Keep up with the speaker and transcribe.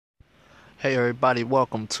Hey everybody,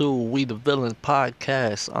 welcome to We the Villains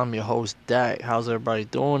podcast. I'm your host Dak. How's everybody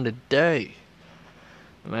doing today?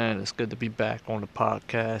 Man, it's good to be back on the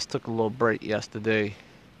podcast. Took a little break yesterday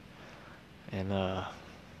and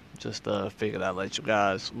just figured I'd let you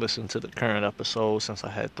guys listen to the current episode since I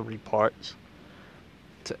had 3 parts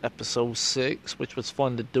to episode 6, which was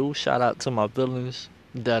fun to do. Shout out to my villains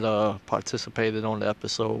that participated on the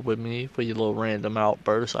episode with me for your little random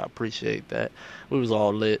outbursts. I appreciate that. We was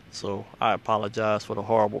all lit, so I apologize for the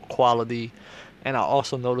horrible quality. And I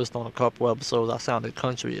also noticed on a couple episodes I sounded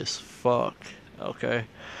country as fuck. Okay,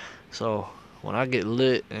 so when I get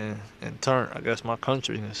lit and turn, I guess my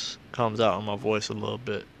countryness comes out in my voice a little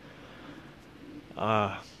bit.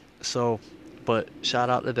 Uh, so but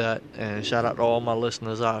shout out to that, and shout out to all my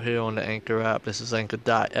listeners out here on the Anchor app. This is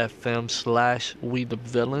anchor.fm/We the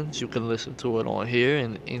Villains. You can listen to it on here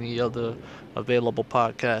and any other available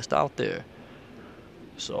podcast out there.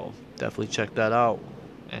 So definitely check that out.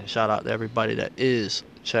 And shout out to everybody that is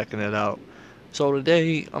checking it out. So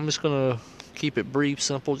today I'm just gonna keep it brief,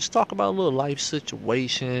 simple. Just talk about little life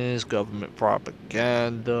situations, government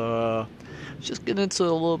propaganda, just get into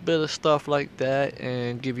a little bit of stuff like that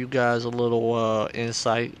and give you guys a little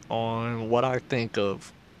insight on what I think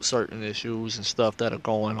of certain issues and stuff that are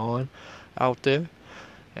going on out there.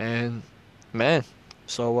 And man,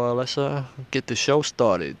 so let's get the show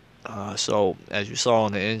started. So as you saw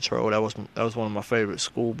in the intro, that was one of my favorite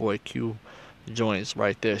Schoolboy Q joints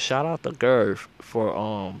right there. Shout out to Gerv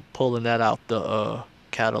for pulling that out the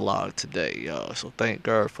catalog today. So thank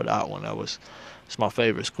Gerv for that one. It's my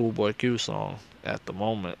favorite Schoolboy Q song at the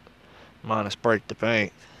moment. Minus Break the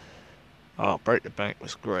Bank. Oh, Break the Bank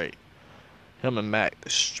was great. Him and Mac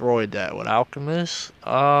destroyed that with Alchemist.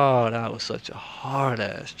 Oh, that was such a hard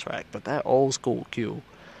ass track. But that old school Q,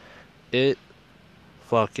 it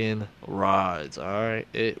fucking rides. Alright?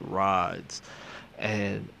 It rides.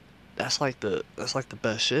 And that's like the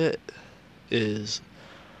best shit is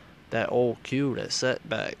that old Q, that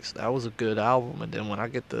Setbacks. That was a good album. And then when I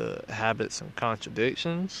get the Habits and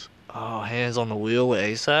Contradictions, oh, Hands on the Wheel with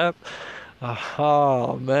ASAP.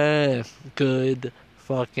 Oh man, good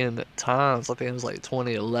fucking times. I think it was like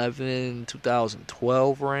 2011,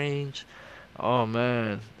 2012 range. Oh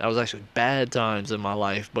man, that was actually bad times in my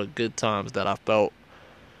life, but good times that I felt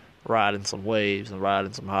riding some waves and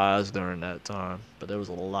riding some highs during that time. But there was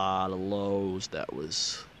a lot of lows that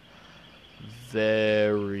was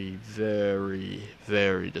very, very,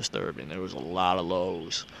 very disturbing. There was a lot of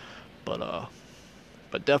lows, but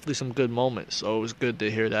definitely some good moments. So it was good to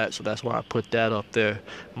hear that. So that's why I put that up there.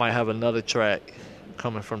 Might have another track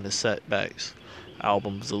coming from the Setbacks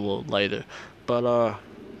albums a little later, but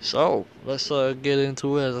so let's get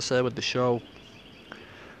into it. As I said with the show,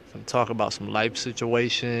 and talk about some life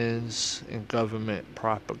situations and government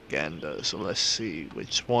propaganda. So let's see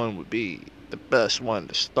which one would be the best one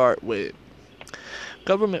to start with.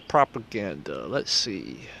 Government propaganda. Let's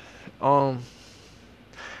see. I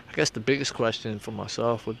guess the biggest question for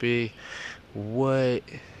myself would be what,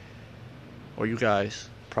 or you guys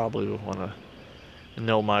probably would want to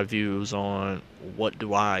know my views on what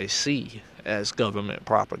do I see as government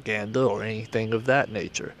propaganda or anything of that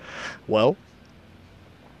nature. Well,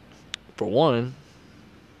 for one,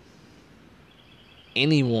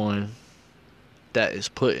 anyone that is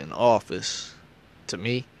put in office, to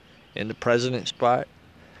me, in the president spot,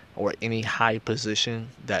 or any high position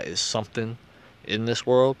that is something in this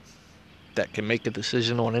world that can make a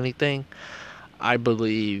decision on anything, I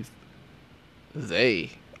believe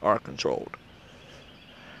they are controlled.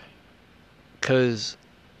 Cause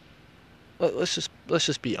let's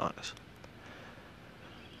just be honest.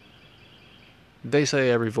 They say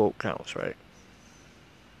every vote counts, right?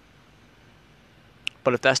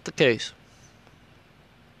 But if that's the case,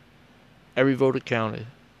 every vote is counted.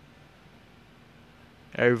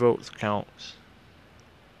 Every vote counts.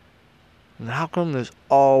 And how come there's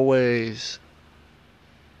always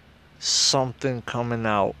something coming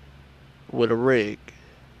out with a rig,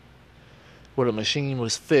 where the machine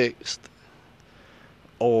was fixed,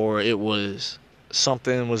 or it was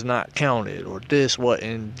something was not counted, or this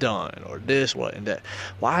wasn't done, or this wasn't that?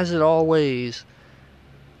 Why is it always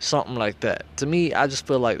something like that? To me, I just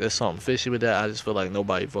feel like there's something fishy with that. I just feel like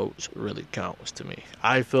nobody votes really counts to me.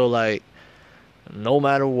 I feel like no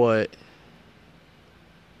matter what,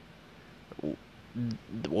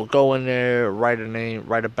 we'll go in there, write a name,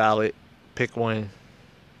 write a ballot, pick one,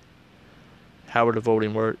 however the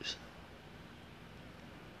voting works,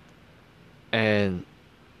 and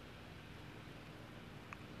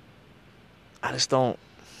I just don't.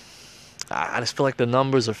 I just feel like the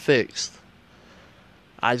numbers are fixed.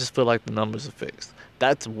 I just feel like the numbers are fixed.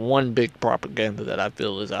 That's one big propaganda that I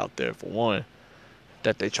feel is out there. For one,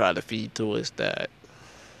 that they try to feed to us, that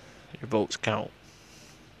your votes count.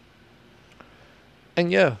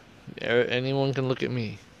 And yeah, anyone can look at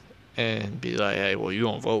me and be like, hey, well, you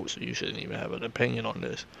don't vote, so you shouldn't even have an opinion on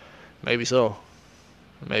this. Maybe so.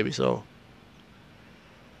 Maybe so.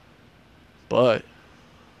 But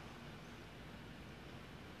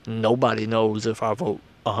nobody knows if our vote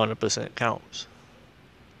 100% counts.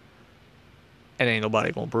 And ain't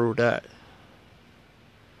nobody gonna prove that.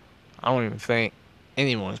 I don't even think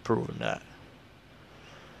anyone's proven that.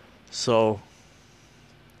 So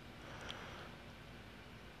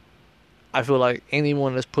I feel like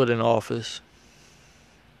anyone that's put in office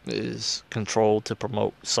is controlled to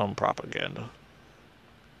promote some propaganda.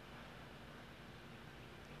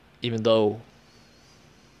 Even though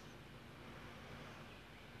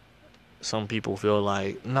some people feel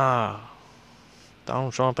like, nah,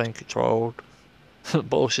 Donald Trump ain't controlled.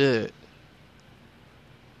 Bullshit.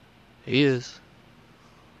 He is.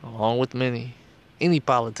 Along with many. Any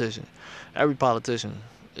politician. Every politician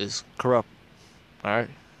is corrupt.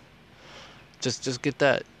 Alright? Just get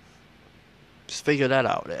that. Just figure that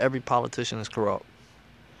out. That every politician is corrupt.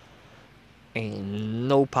 Ain't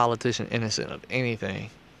no politician innocent of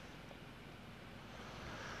anything.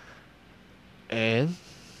 And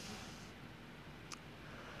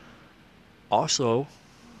also,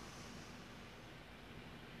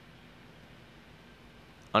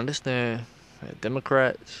 understand that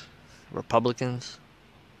Democrats, Republicans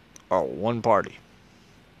are one party.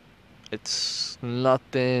 It's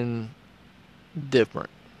nothing different.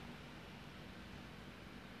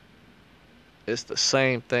 It's the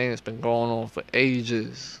same thing that's been going on for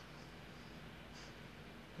ages.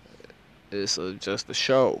 It's just a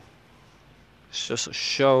show. It's just a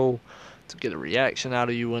show to get a reaction out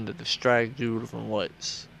of you and to distract you from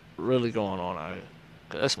what's really going on out here.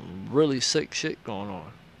 'Cause there's some really sick shit going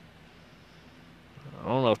on. I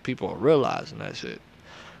don't know if people are realizing that shit,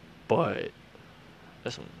 but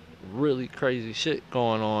there's some really crazy shit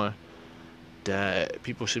going on that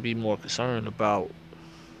people should be more concerned about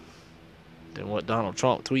than what Donald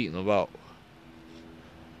Trump tweeting about,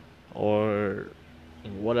 or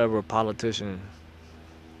whatever politician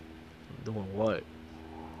doing what.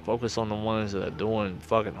 Focus on the ones that are doing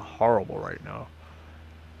fucking horrible right now.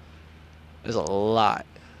 There's a lot,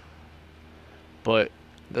 but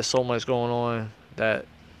there's so much going on that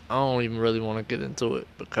I don't even really want to get into it,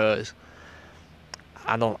 because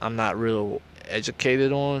I'm not real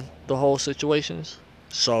educated on the whole situations.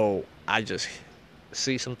 So I just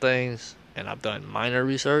see some things, and I've done minor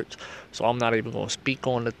research, so I'm not even going to speak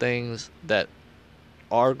on the things that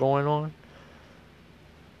are going on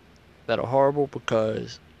that are horrible,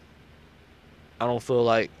 because I don't feel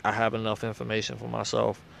like I have enough information for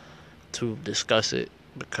myself to discuss it,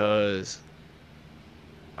 because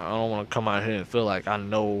I don't want to come out here and feel like I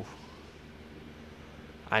know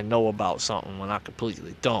about something when I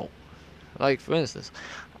completely don't. Like, for instance,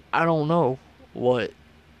 I don't know what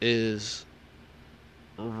is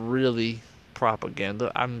really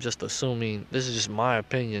propaganda. I'm just assuming, this is just my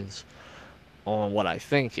opinions on what I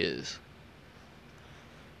think is.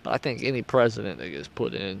 But I think any president that gets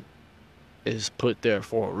put in is put there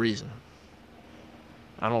for a reason.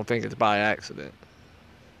 I don't think it's by accident.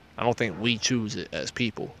 I don't think we choose it as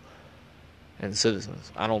people and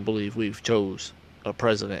citizens. I don't believe we've chose a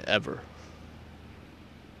president ever.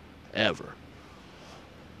 Ever.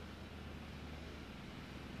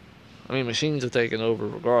 I mean, machines are taking over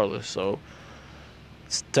regardless, so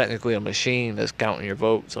it's technically a machine that's counting your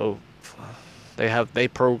vote. So they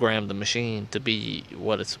programmed the machine to be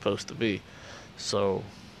what it's supposed to be. So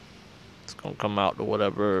it's gonna come out to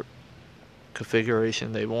whatever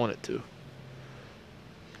configuration they want it to.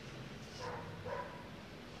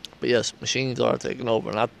 But yes, machines are taking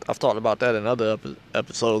over, and I've talked about that in other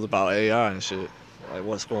episodes about AI and shit. Like,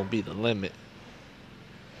 what's gonna be the limit?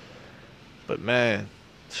 But man,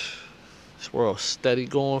 this world's steady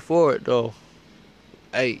going forward though.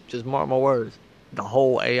 Hey, just mark my words. The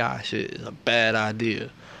whole AI shit is a bad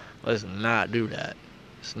idea. Let's not do that.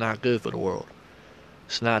 It's not good for the world.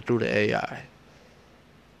 It's not through the AI.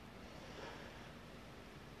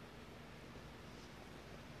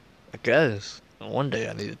 I guess one day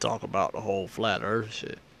I need to talk about the whole flat earth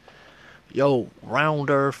shit. Yo, round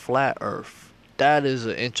earth, flat earth. That is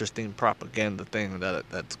an interesting propaganda thing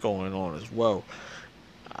that's going on as well.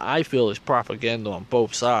 I feel it's propaganda on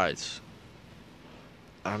both sides.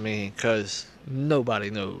 I mean, because nobody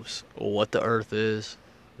knows what the earth is.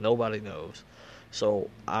 Nobody knows. So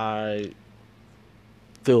I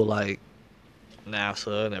feel like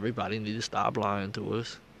NASA and everybody need to stop lying to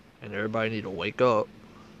us. And everybody need to wake up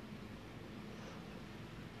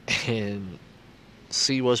and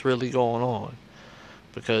see what's really going on.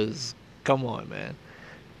 Because, come on, man.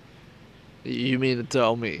 You mean to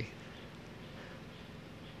tell me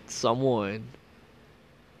someone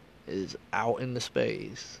is out in the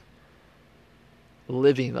space,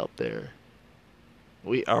 living up there?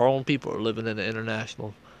 Our own people are living in the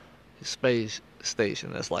International Space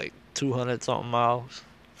Station that's like 200 something miles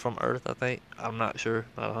from Earth, I think. I'm not sure,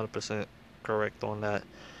 not 100% correct on that.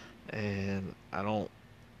 And I don't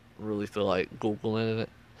really feel like Googling it.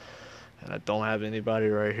 And I don't have anybody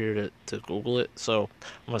right here to Google it. So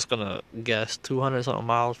I'm just gonna guess 200 something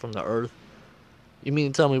miles from the Earth. You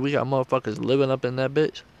mean to tell me we got motherfuckers living up in that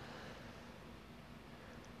bitch?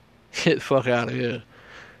 Get the fuck out of here.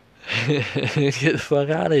 Get the fuck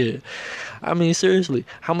out of here. I mean, seriously,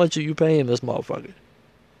 how much are you paying this motherfucker?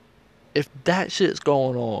 If that shit's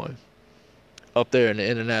going on up there in the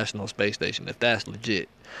International Space Station, if that's legit,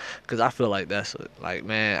 because I feel like like,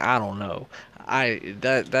 man, I don't know.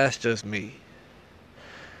 That's just me.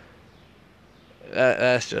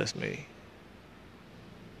 That's just me.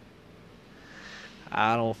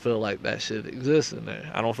 I don't feel like that shit exists in there.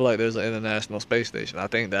 I don't feel like there's an International Space Station. I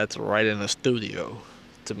think that's right in the studio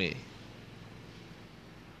to me.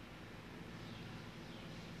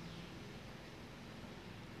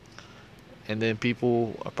 And then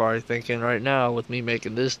people are probably thinking right now with me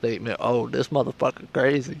making this statement, oh, this motherfucker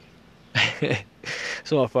crazy. This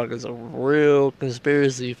motherfucker's a real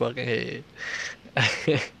conspiracy fucking head.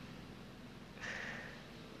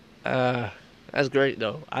 uh, that's great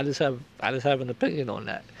though. I just have an opinion on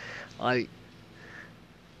that. Like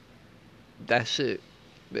that shit,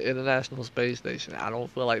 the International Space Station. I don't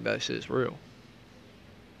feel like that shit's real.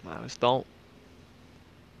 I just don't.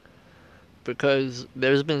 Because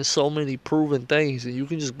there's been so many proven things, and you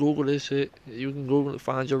can just Google this shit. You can Google it,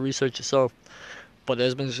 find your research yourself. But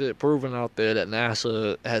there's been shit proven out there that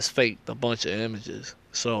NASA has faked a bunch of images.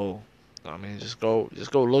 So, I mean, just go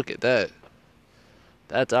look at that.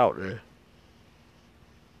 That's out there.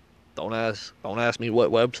 Don't ask me what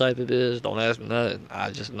website it is. Don't ask me nothing. I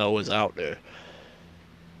just know it's out there.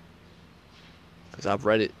 Cause I've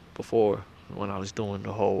read it before when I was doing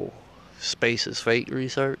the whole space is fake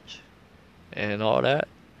research and all that.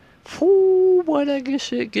 Whoo, boy,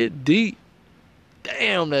 shit get deep.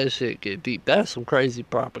 Damn, that shit get deep. That's some crazy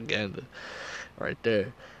propaganda right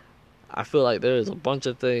there. I feel like there's a bunch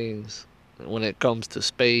of things when it comes to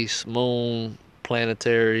space, moon,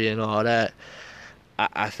 planetary, and all that.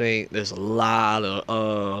 I think there's a lot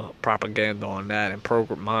of propaganda on that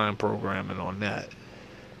and mind programming on that.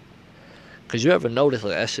 Cause you ever notice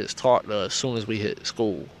like that shit's taught to us as soon as we hit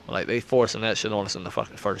school? Like they forcing that shit on us in the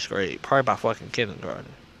fucking first grade, probably by fucking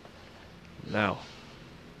kindergarten. Now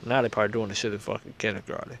they probably doing the shit in fucking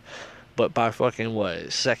kindergarten, but by fucking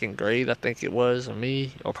what, second grade I think it was, or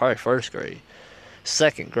me, or probably first grade,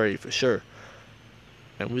 second grade for sure.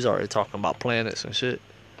 And we was already talking about planets and shit,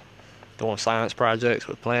 doing science projects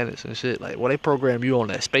with planets and shit. Like, well, they program you on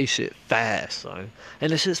that space shit fast, son.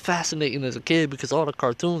 And it's just fascinating as a kid because all the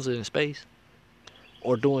cartoons are in space.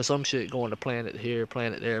 Or doing some shit, going to planet here,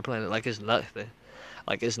 planet there, planet, like it's nothing.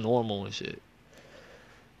 Like it's normal and shit.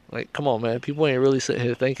 Like, come on, man. People ain't really sitting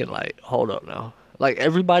here thinking, like, hold up now. Like,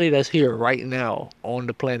 everybody that's here right now on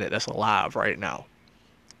the planet that's alive right now.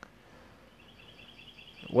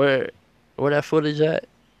 Where that footage at?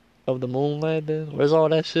 Of the moon landing? Where's all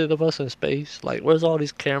that shit of us in space? Like, where's all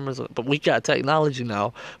these cameras? But we got technology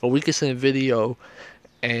now, but we can send video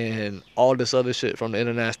and all this other shit from the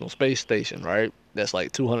International Space Station, right? That's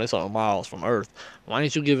like 200 something miles from Earth. Why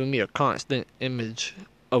ain't you giving me a constant image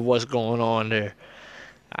of what's going on there?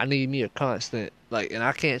 I need me a constant, like, and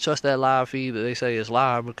I can't trust that live feed that they say is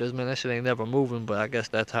live because, man, that shit ain't never moving, but I guess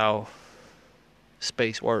that's how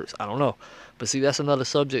space works. I don't know. But see, that's another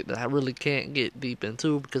subject that I really can't get deep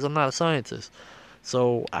into because I'm not a scientist.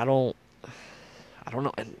 So I don't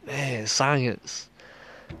know. And man, science,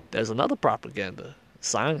 there's another propaganda.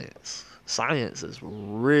 Science is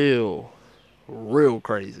real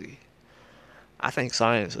crazy. I think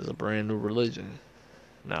science is a brand new religion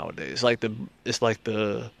nowadays. It's like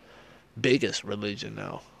the biggest religion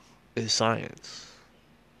now is science.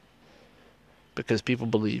 Because people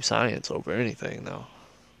believe science over anything now.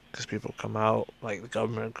 Because people come out, like the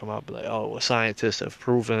government come out and be like, oh, well, scientists have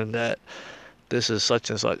proven that this is such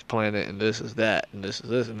and such planet and this is that and this is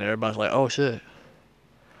this, and everybody's like, oh shit.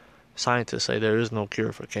 Scientists say there is no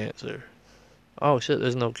cure for cancer. Oh shit,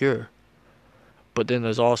 there's no cure. But then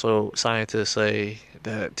there's also scientists say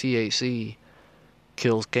that THC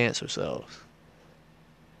kills cancer cells.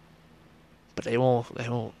 But they won't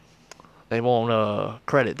They won't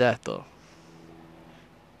credit that though.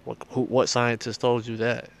 What scientist told you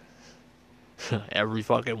that? Every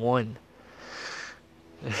fucking one.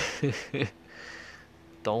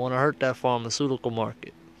 Don't want to hurt that pharmaceutical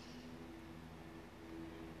market.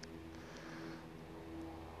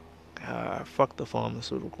 Fuck the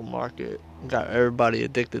pharmaceutical market. Got everybody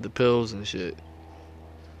addicted to pills and shit.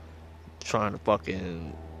 Trying to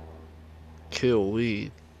fucking kill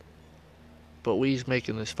weed. But weed's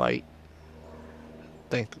making this fight.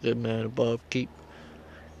 Thank the good man above. Keep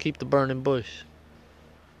the burning bush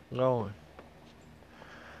going.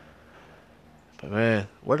 But man,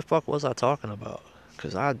 where the fuck was I talking about?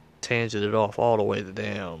 Cause I tangented off all the way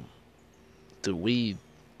to weed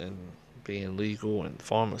and being legal and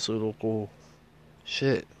pharmaceutical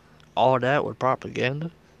shit. All that with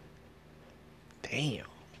propaganda? Damn.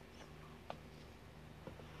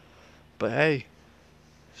 But hey,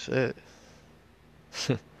 shit.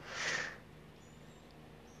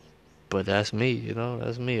 But that's me,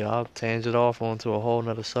 that's me. I'll tangent off onto a whole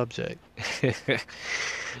nother subject.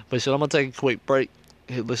 But shit, I'm gonna take a quick break.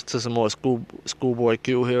 Listen to some more Schoolboy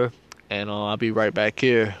Q here. And I'll be right back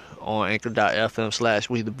here on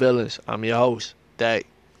anchor.fm/We the Villains. I'm your host, Dak.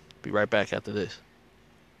 Be right back after this.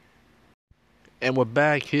 And we're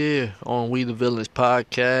back here on We the Villains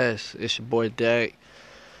podcast. It's your boy Dak.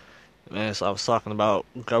 Man, so I was talking about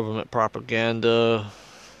government propaganda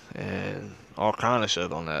and all kind of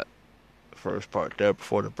shit on that first part there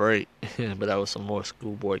before the break. But that was some more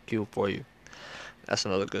Schoolboy Q for you. That's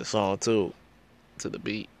another good song too, to the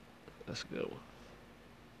beat. That's a good one.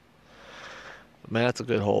 Man, that's a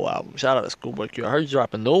good whole album. Shout out to Schoolboy Q. I heard you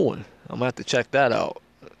drop a new one. I'm gonna have to check that out.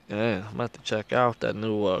 Yeah, I'm gonna have to check out that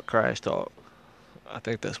new Crash Talk. I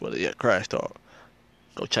think that's what it is. Yeah, Crash Talk.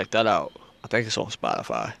 Go check that out. I think it's on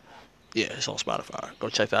Spotify. Yeah, it's on Spotify. Go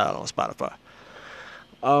check that out on Spotify.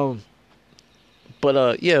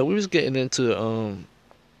 Yeah, we was getting into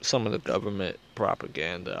some of the government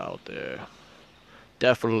propaganda out there.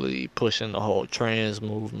 Definitely pushing the whole trans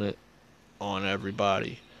movement on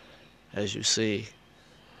everybody, as you see.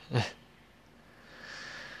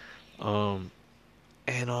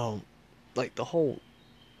 Like the whole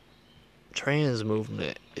trans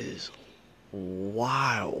movement is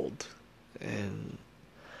wild. And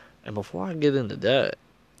before I get into that,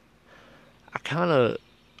 I kind of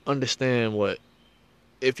understand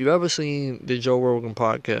if you ever seen the Joe Rogan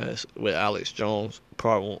podcast with Alex Jones,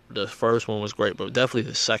 the first one was great, but definitely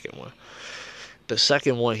the second one. The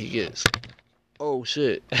second one he gets, oh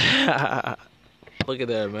shit. Look at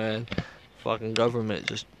that, man. Fucking government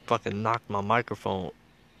just fucking knocked my microphone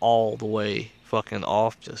all the way fucking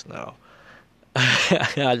off just now.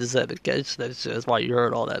 I just had to catch that shit. That's why you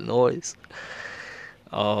heard all that noise.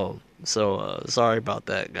 Sorry about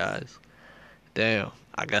that, guys. Damn.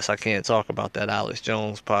 I guess I can't talk about that Alex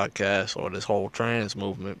Jones podcast or this whole trans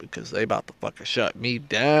movement because they about to fucking shut me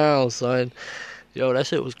down, son. Yo, that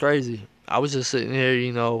shit was crazy. I was just sitting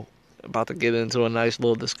here, about to get into a nice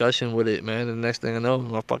little discussion with it, man. And the next thing I know,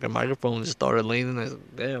 my fucking microphone just started leaning and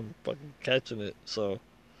damn, fucking catching it. So,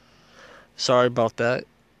 sorry about that.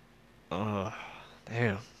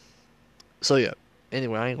 Damn. So, yeah.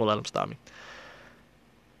 Anyway, I ain't gonna let him stop me.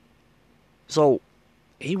 So,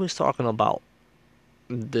 he was talking about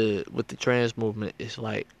with the trans movement, it's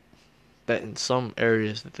like that in some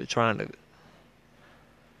areas that they're trying to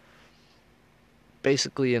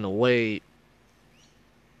basically in a way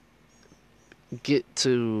get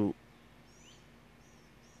to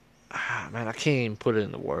man, I can't even put it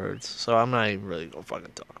into words, so I'm not even really gonna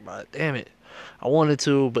fucking talk about it. Damn it. I wanted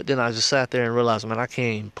to, but then I just sat there and realized, man, I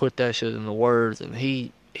can't even put that shit into words, and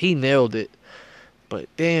he nailed it. But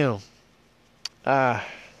damn,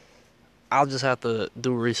 I'll just have to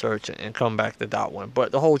do research and come back to that one.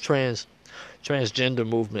 But the whole transgender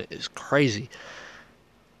movement is crazy.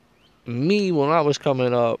 Me, when I was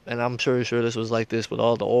coming up, and I'm sure this was like this with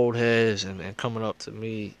all the old heads and coming up to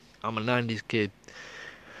me, I'm a 90s kid.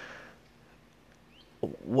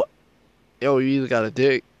 What? Yo, you either got a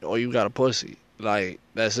dick or you got a pussy. Like,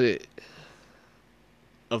 that's it.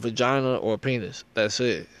 A vagina or a penis. That's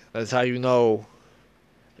it. That's how you know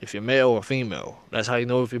if you're male or female. That's how you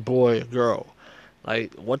know if you're boy or girl.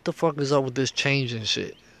 Like, what the fuck is up with this changing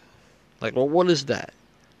shit? Like, well, what is that?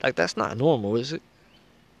 Like, that's not normal, is it?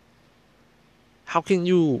 How can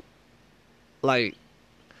you, like,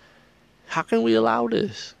 how can we allow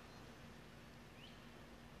this?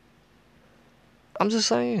 I'm just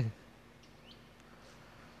saying.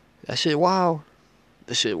 That shit wild.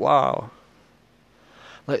 That shit wild.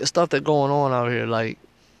 Like, the stuff that going on out here, like,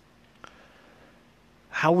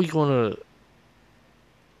 how we gonna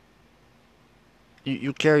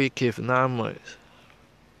You carry your kid for 9 months.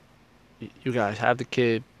 You guys have the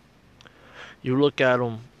kid. You look at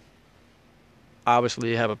them.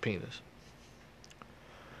 Obviously, they have a penis.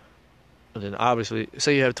 And then obviously,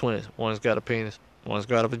 say you have twins. One's got a penis. One's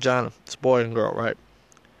got a vagina. It's a boy and girl, right?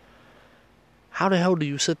 How the hell do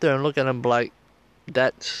you sit there and look at them like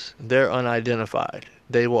they're unidentified?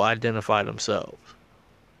 They will identify themselves.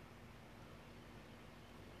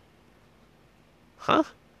 Huh?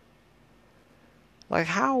 Like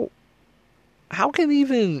how can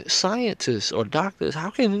even scientists or doctors,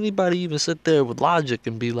 how can anybody even sit there with logic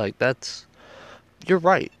and be like, you're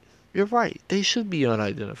right. You're right. They should be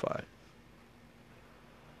unidentified.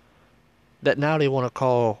 That now they want to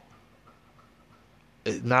call,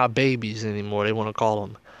 not babies anymore. They want to call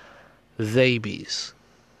them babies.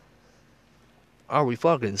 Are we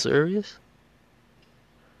fucking serious?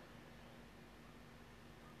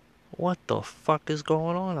 What the fuck is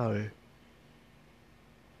going on out here?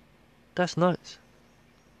 That's nuts.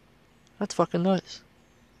 That's fucking nuts.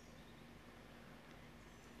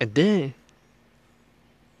 And then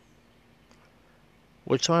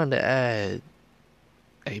we're trying to add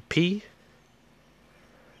a P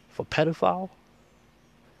for pedophile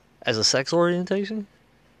as a sex orientation?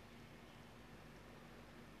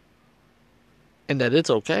 And that it's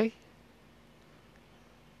okay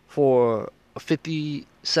for a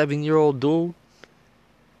 57-year-old dude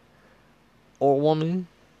or woman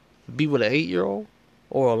to be with an 8-year-old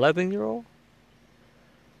or 11-year-old?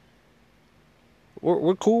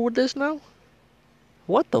 We're cool with this now?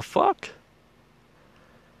 What the fuck?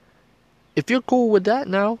 If you're cool with that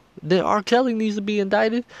now, then R. Kelly needs to be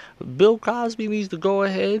indicted. Bill Cosby needs to go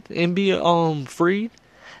ahead and be freed.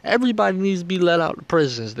 Everybody needs to be let out of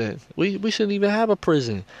prisons then. We shouldn't even have a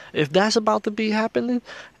prison. If that's about to be happening,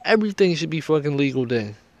 everything should be fucking legal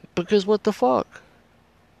then. Because what the fuck?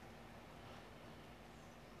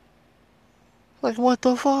 Like what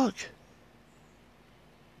the fuck?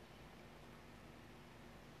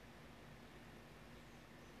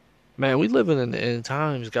 Man, we living in the end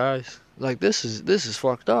times, guys. Like this is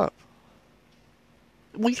fucked up.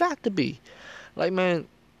 We got to be. Like man,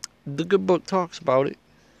 the good book talks about it.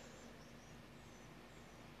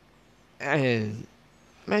 And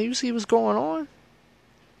man, you see what's going on?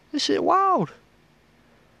 This shit wild.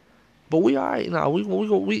 But we alright now.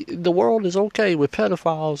 We the world is okay with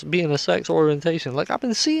pedophiles being a sex orientation. Like I've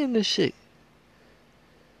been seeing this shit.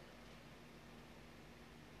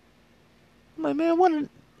 I'm like, man,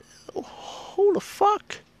 who the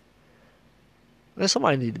fuck? Man,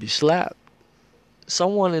 somebody need to be slapped.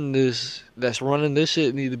 Someone in this that's running this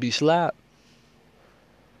shit need to be slapped.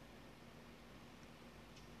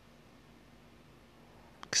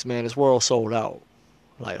 Cause man, this world sold out.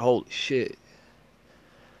 Like holy shit.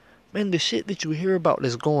 Man, the shit that you hear about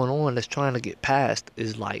that's going on that's trying to get passed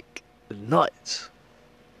is like nuts.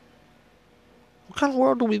 What kind of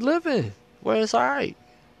world do we live in? Where it's alright.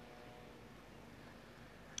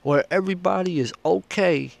 Where everybody is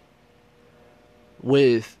okay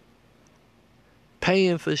with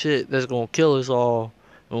paying for shit that's gonna kill us all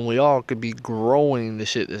when we all could be growing the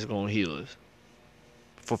shit that's gonna heal us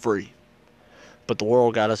for free. But the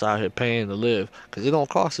world got us out here paying to live because it don't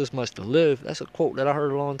cost us much to live. That's a quote that I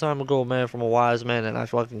heard a long time ago, man, from a wise man, and I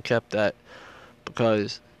fucking kept that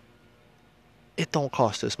because it don't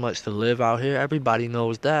cost us much to live out here. Everybody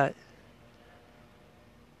knows that.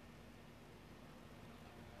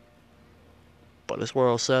 But this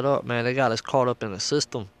world set up, man, they got us caught up in a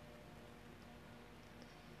system.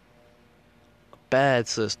 A bad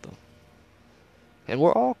system. And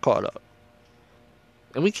we're all caught up.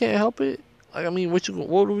 And we can't help it. Like, I mean, what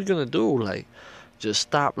are we gonna do? Like, just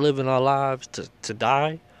stop living our lives to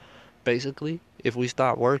die, basically, if we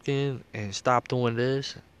stop working and stop doing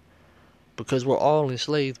this, because we're all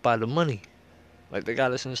enslaved by the money. Like, they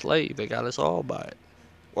got us enslaved. They got us all by it.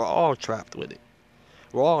 We're all trapped with it.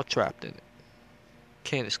 We're all trapped in it.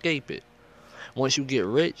 Can't escape it. Once you get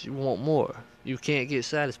rich, you want more. You can't get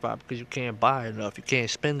satisfied because you can't buy enough. You can't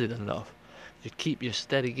spend it enough. You're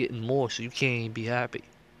steady getting more, so you can't even be happy.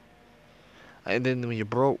 And then when you're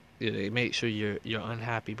broke, they make sure you're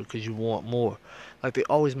unhappy because you want more. Like they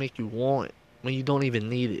always make you want it when you don't even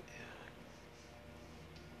need it.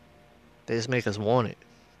 They just make us want it.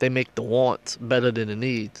 They make the wants better than the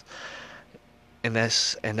needs. And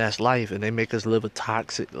that's life, and they make us live a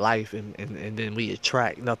toxic life, and then we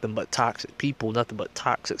attract nothing but toxic people, nothing but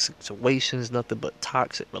toxic situations, nothing but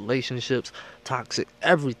toxic relationships, toxic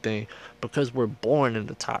everything, because we're born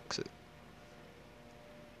into toxic,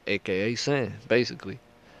 aka sin, basically.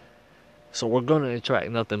 So we're gonna attract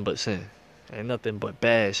nothing but sin and nothing but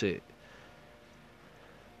bad shit.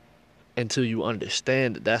 until you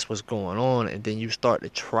understand that that's what's going on, and then you start to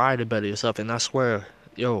try to better yourself. And I swear,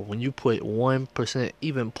 yo, when you put 1%,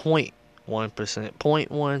 even 0.1%,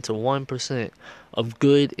 0.1 to 1% of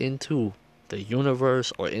good into the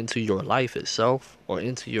universe or into your life itself or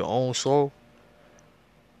into your own soul,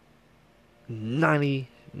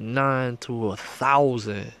 99 to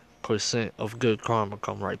 1,000% of good karma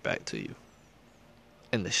come right back to you.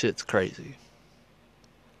 And the shit's crazy.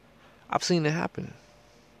 I've seen it happen.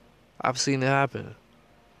 I've seen it happen.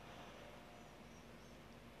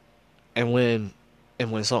 And when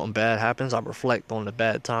something bad happens, I reflect on the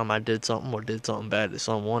bad time I did something or did something bad to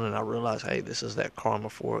someone, and I realize, hey, this is that karma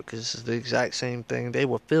for it, because this is the exact same thing they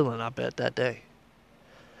were feeling, I bet, that day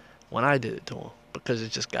when I did it to them, because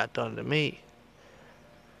it just got done to me.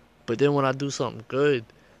 But then when I do something good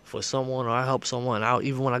for someone, or I help someone out,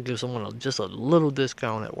 even when I give someone just a little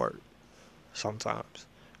discount at work sometimes,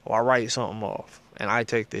 or I write something off and I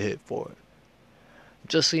take the hit for it,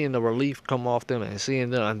 just seeing the relief come off them and seeing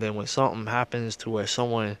them, and then when something happens to where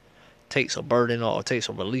someone takes a burden or takes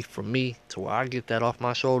a relief from me to where I get that off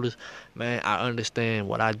my shoulders, man, I understand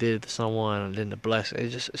what I did to someone and then the blessing.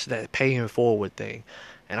 It's that paying forward thing,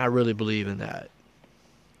 and I really believe in that.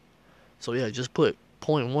 So yeah, just put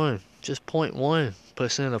 0.1, just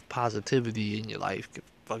 0.1% of positivity in your life could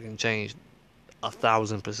fucking change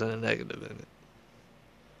 1,000% of negative in it.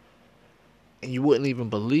 And you wouldn't even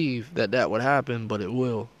believe that that would happen, but it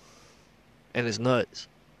will. And it's nuts.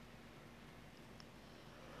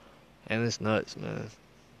 And it's nuts, man.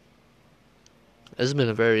 This has been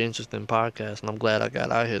a very interesting podcast, and I'm glad I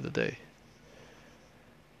got out here today.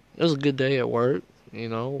 It was a good day at work,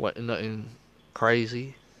 wasn't nothing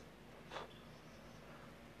crazy.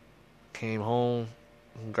 Came home,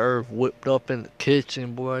 Gerv whipped up in the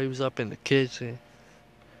kitchen, boy. He was up in the kitchen.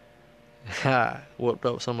 Whipped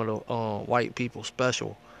up some of the white people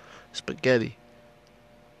special spaghetti.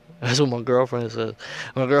 That's what my girlfriend says.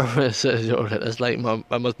 My girlfriend says, yo,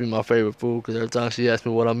 that must be my favorite food, because every time she asks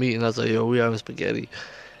me what I'm eating, I say, yo, we having spaghetti.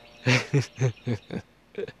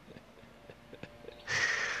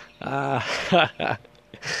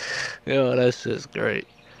 Yo, that's just great.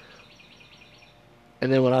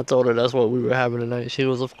 And then when I told her that's what we were having tonight, she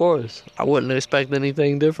was, of course. I wouldn't expect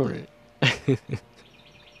anything different.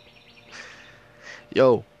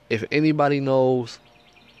 Yo, if anybody knows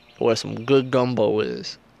where some good gumbo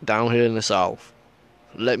is down here in the South,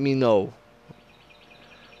 let me know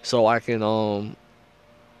so I can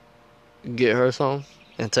get her some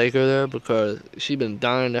and take her there, because she been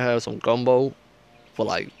dying to have some gumbo for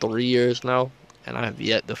like 3 years now, and I have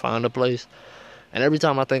yet to find a place. And every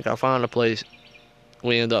time I think I find a place,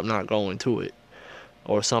 we end up not going to it,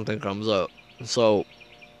 or something comes up. So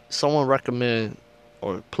someone recommend,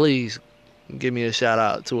 or please give me a shout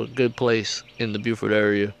out to a good place in the Buford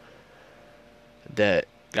area that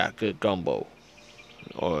got good gumbo,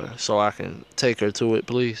 or so I can take her to it,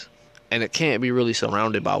 please. And it can't be really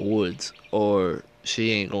surrounded by woods, or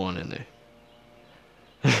she ain't going in there.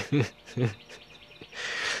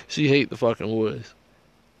 She hate the fucking woods.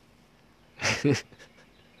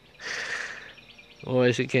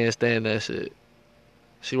 Boy, she can't stand that shit.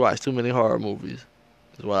 She watched too many horror movies,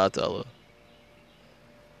 is what I tell her.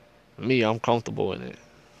 Me, I'm comfortable in it.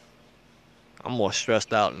 I'm more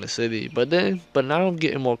stressed out in the city, but now I'm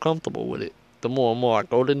getting more comfortable with it. The more and more I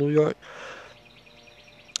go to New York,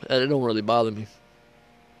 and it don't really bother me.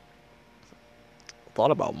 I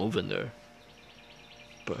thought about moving there,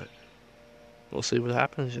 but we'll see what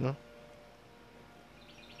happens,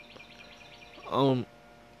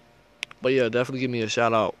 But yeah, definitely give me a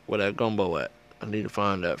shout out where that gumbo at. I need to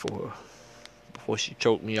find that for her before she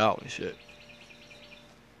choke me out and shit.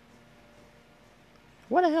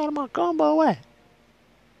 Where the hell am my gumbo at?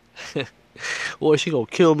 Boy, she gonna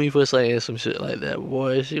kill me for saying some shit like that.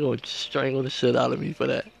 Boy, she gonna strangle the shit out of me for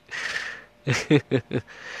that.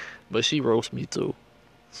 But she roasts me too.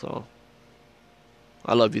 So,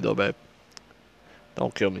 I love you though, babe.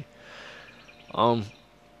 Don't kill me.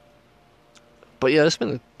 But yeah, it's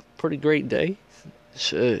been a pretty great day.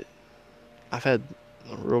 Shit. I've had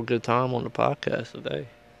a real good time on the podcast today.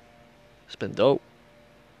 It's been dope.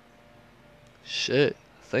 Shit.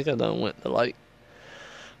 I think I done went to like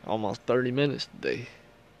almost 30 minutes today.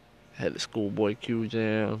 Had the Schoolboy Q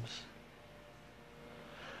jams.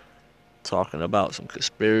 Talking about some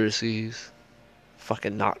conspiracies.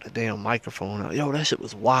 Fucking knocked the damn microphone out. Yo, that shit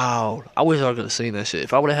was wild. I wish I could have seen that shit.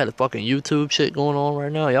 If I would have had a fucking YouTube shit going on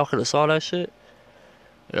right now, y'all could have saw that shit.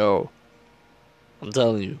 Yo, I'm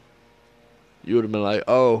telling you. You would have been like,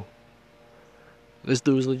 oh, this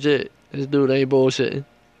dude's legit. This dude ain't bullshitting.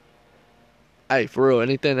 Hey, for real,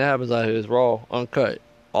 anything that happens out here is raw, uncut.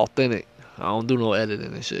 authentic. I don't do no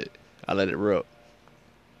editing and shit. I let it rip.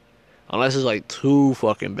 Unless it's like too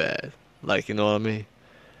fucking bad. Like, you know what I mean?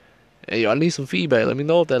 Hey, yo, I need some feedback. Let me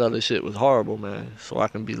know if that other shit was horrible, man. So I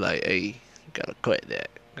can be like, hey, gotta cut that.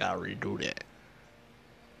 Gotta redo that.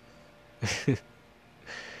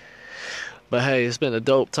 But hey, it's been a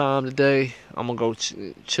dope time today. I'm gonna go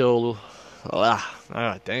chill.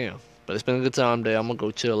 Damn. But it's been a good time today. I'm gonna go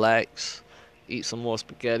chillax, eat some more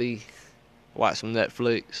spaghetti, watch some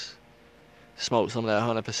Netflix, smoke some of that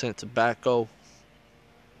 100% tobacco.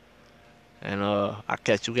 And I'll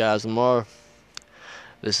catch you guys tomorrow.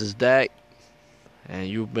 This is Dak. And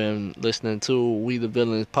you've been listening to We the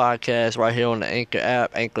Villains podcast right here on the Anchor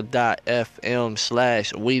app,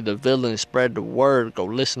 anchor.fm/We the Villains. Spread the word. Go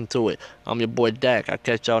listen to it. I'm your boy Dak. I'll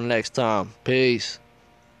catch y'all next time. Peace.